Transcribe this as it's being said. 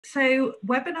So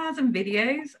webinars and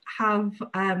videos have,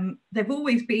 they've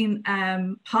always been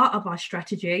part of our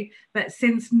strategy, but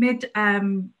since mid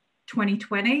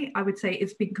 2020, I would say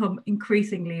it's become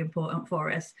increasingly important for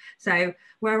us. So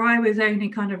where I was only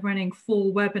kind of running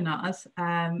 4 webinars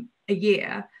a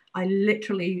year, I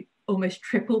literally almost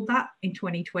tripled that in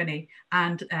 2020.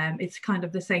 And it's kind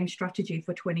of the same strategy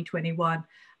for 2021.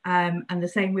 And the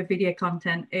same with video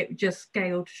content, it just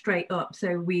scaled straight up.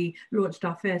 So we launched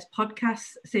our first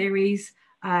podcast series.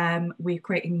 We're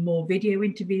creating more video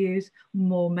interviews,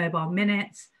 more mobile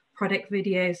minutes, product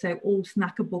videos, so all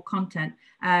snackable content.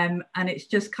 And it's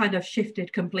just kind of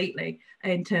shifted completely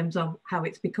in terms of how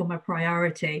it's become a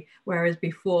priority. Whereas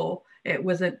before it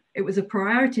was a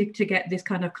priority to get this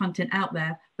kind of content out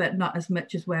there, but not as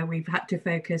much as where we've had to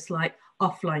focus like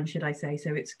offline, should I say.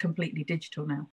 So it's completely digital now.